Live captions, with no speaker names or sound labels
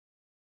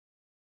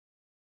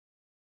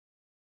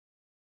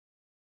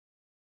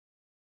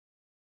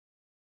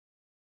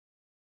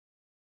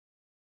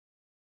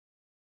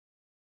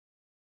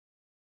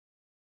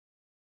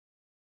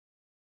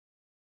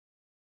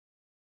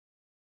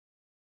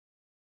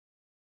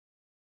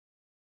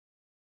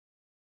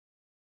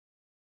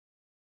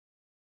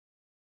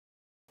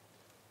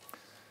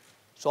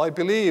So I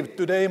believe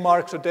today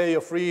marks a day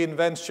of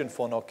reinvention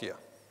for Nokia.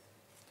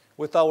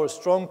 With our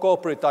strong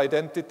corporate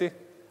identity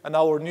and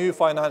our new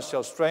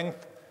financial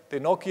strength, the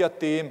Nokia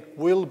team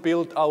will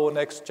build our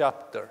next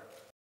chapter.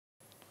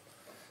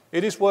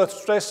 It is worth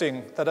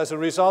stressing that as a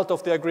result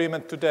of the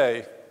agreement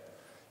today,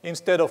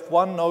 instead of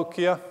one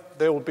Nokia,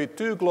 there will be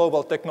two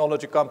global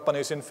technology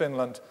companies in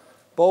Finland,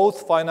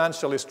 both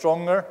financially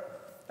stronger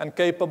and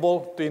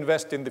capable to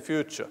invest in the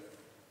future.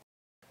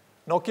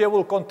 Nokia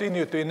will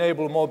continue to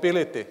enable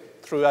mobility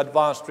through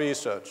advanced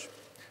research.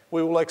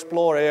 We will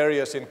explore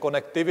areas in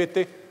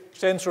connectivity,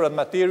 sensor and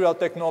material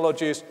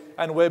technologies,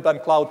 and web and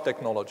cloud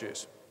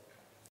technologies.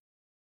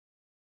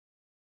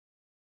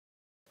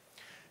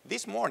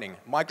 This morning,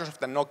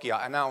 Microsoft and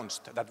Nokia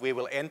announced that we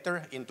will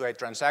enter into a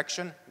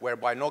transaction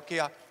whereby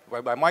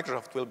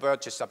Microsoft will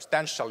purchase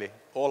substantially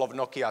all of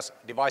Nokia's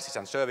devices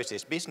and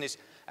services business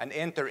and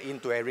enter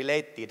into a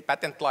related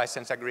patent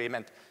license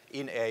agreement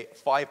in a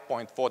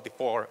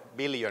 5.44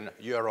 billion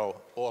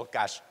euro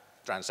all-cash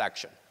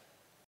transaction.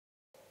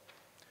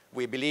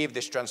 We believe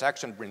this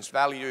transaction brings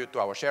value to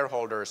our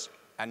shareholders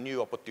and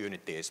new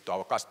opportunities to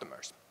our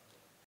customers.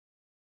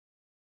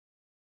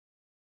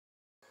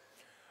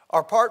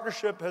 Our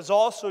partnership has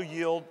also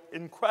yielded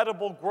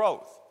incredible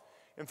growth.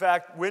 In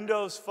fact,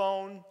 Windows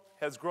Phone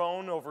has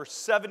grown over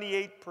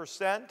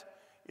 78%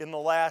 in the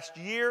last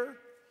year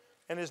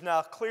and is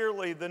now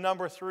clearly the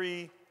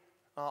 #3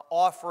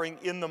 offering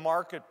in the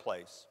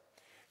marketplace.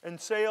 And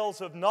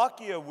sales of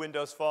Nokia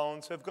Windows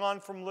Phones have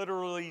gone from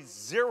literally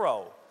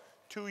 0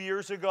 2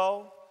 years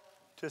ago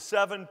to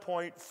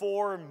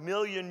 7.4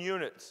 million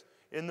units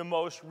in the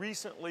most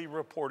recently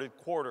reported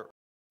quarter.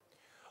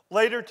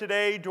 Later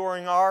today,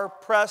 during our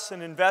press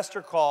and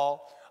investor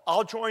call,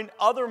 I'll join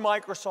other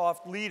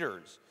Microsoft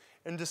leaders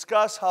and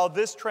discuss how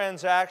this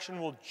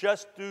transaction will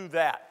just do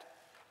that,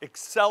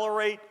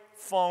 accelerate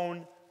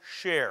phone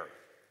share.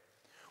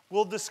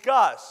 We'll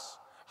discuss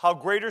how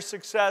greater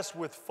success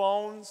with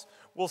phones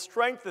will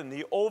strengthen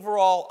the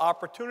overall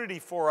opportunity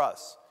for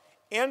us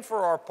and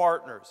for our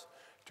partners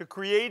to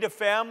create a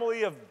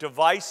family of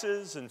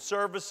devices and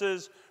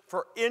services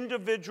for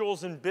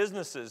individuals and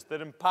businesses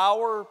that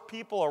empower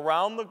people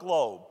around the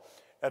globe,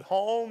 at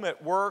home,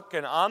 at work,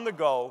 and on the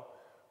go,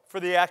 for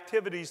the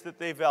activities that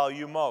they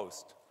value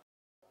most.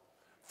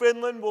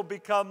 Finland will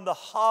become the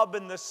hub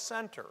and the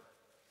center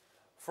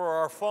for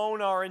our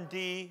phone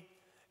R&D,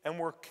 and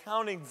we're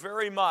counting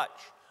very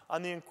much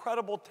on the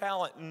incredible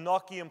talent in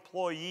Nokia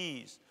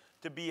employees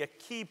to be a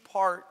key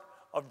part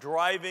of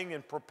driving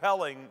and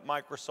propelling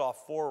Microsoft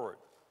forward.